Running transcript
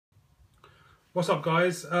What's up,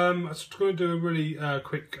 guys? I'm just going to do a really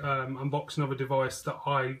quick unboxing of a device that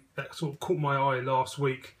sort of caught my eye last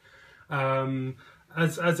week. As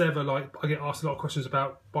ever, like, I get asked a lot of questions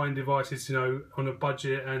about buying devices, you know, on a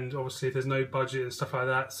budget, and obviously if there's no budget and stuff like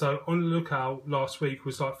that. So on the lookout last week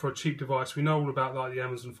was like for a cheap device. We know all about like the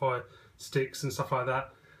Amazon Fire Sticks and stuff like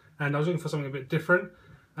that, and I was looking for something a bit different,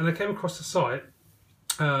 and I came across a site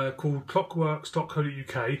called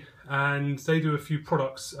Clockworkz.co.uk, and they do a few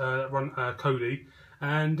products that run Kodi,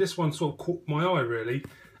 and this one sort of caught my eye really.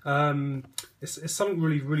 It's something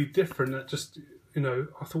really different that just, you know,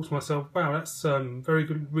 I thought to myself, wow, that's very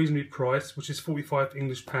good, reasonably priced, which is 45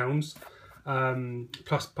 English pounds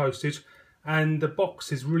plus postage, and the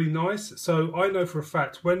box is really nice. So I know for a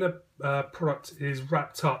fact when a product is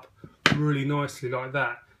wrapped up really nicely like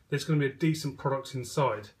that, there's going to be a decent product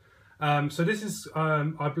inside. So this is,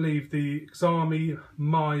 I believe, the XIAOMI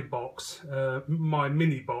My box, My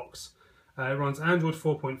Mini box. It runs Android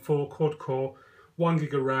 4.4, quad core, 1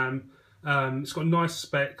 gig of RAM. It's got nice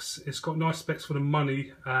specs. It's got nice specs for the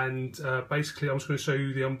money, and basically I'm just going to show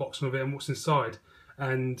you the unboxing of it and what's inside.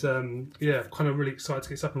 And yeah, kind of really excited to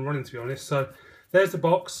get this up and running, to be honest. So there's the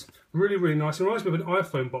box, really nice. It reminds me of an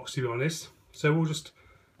iPhone box, to be honest. So we'll just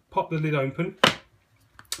pop the lid open,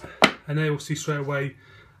 and there you'll see straight away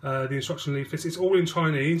the instruction leaflets. It's all in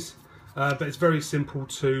Chinese, but it's very simple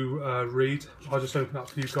to read. I'll just open it up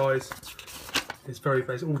for you guys. It's very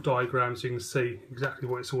basic, all diagrams, so you can see exactly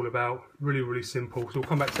what it's all about. Really simple. So we'll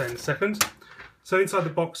come back to that in a second. So inside the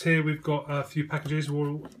box here we've got a few packages.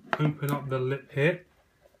 We'll open up the lip here,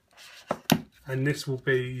 and this will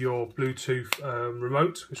be your Bluetooth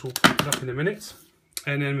remote, which we'll pick up in a minute.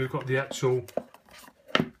 And then we've got the actual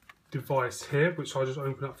device here, which I'll just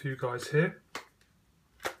open up for you guys here.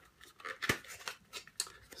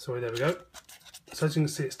 Sorry, there we go. So as you can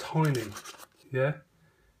see, it's tiny, yeah?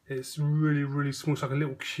 It's really small. It's like a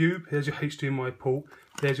little cube. Here's your HDMI port.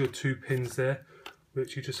 There's your 2 pins there,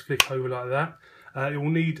 which you just flick over like that. You'll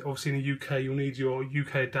need, obviously in the UK, you'll need your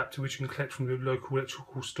UK adapter, which you can collect from your local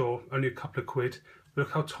electrical store, only a couple of quid. But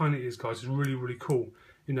look how tiny it is, guys. It's really cool.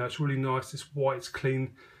 You know, it's really nice. It's white, it's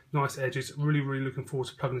clean, nice edges. Really looking forward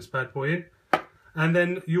to plugging this bad boy in. And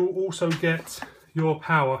then you'll also get your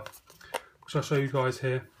power, which I'll show you guys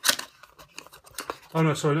here. Oh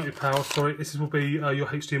no, sorry, not your power, sorry. This will be your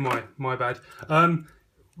HDMI, my bad.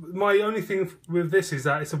 My only thing with this is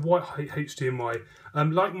that it's a white HDMI.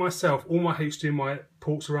 Like myself, all my HDMI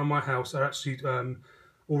ports around my house are actually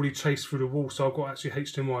already chased through the wall, so I've got actually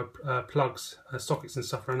HDMI plugs, sockets and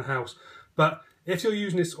stuff around the house. But if you're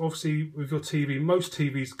using this, obviously, with your TV, most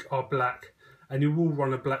TVs are black, and you will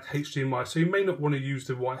run a black HDMI, so you may not want to use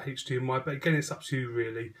the white HDMI, but again, it's up to you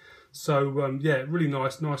really. So yeah, really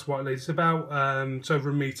nice white lead. It's about it's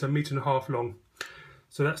over a metre and a half long.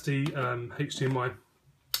 So that's the HDMI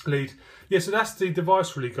lead. Yeah, so that's the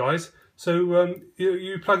device really, guys. So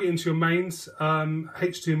you plug it into your mains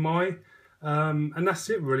HDMI, and that's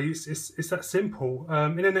it really. It's that simple.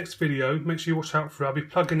 In the next video, make sure you watch out for it. I'll be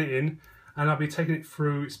plugging it in, and I'll be taking it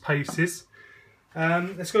through its paces.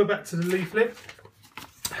 Let's go back to the leaflet.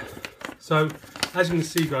 So as you can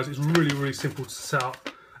see, guys, it's really simple to set up.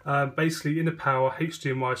 Basically, in the power,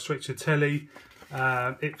 HDMI straight to telly.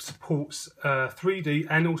 It supports 3D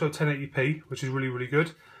and also 1080p, which is really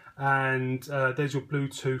good. And there's your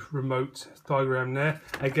Bluetooth remote diagram there.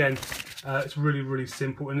 Again, it's really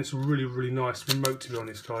simple, and it's a really nice remote, to be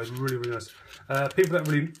honest, guys. Really nice. People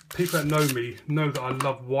that know me know that I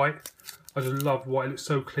love white. I just love white. It looks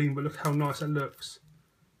so clean, but look how nice it looks.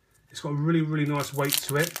 It's got a really nice weight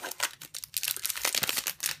to it.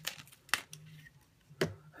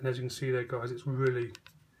 And as you can see there, guys, it's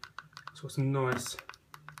got some nice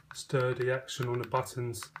sturdy action on the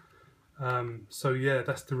buttons. So yeah,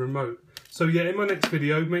 that's the remote. So yeah, in my next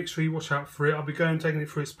video, make sure you watch out for it. I'll be taking it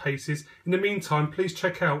through its paces. In the meantime, please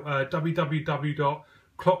check out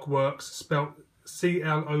www.clockworkz, spelled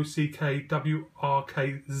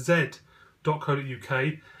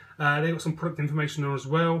CLOCKWRKZ.co.uk. They've got some product information on as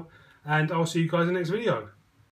well. And I'll see you guys in the next video.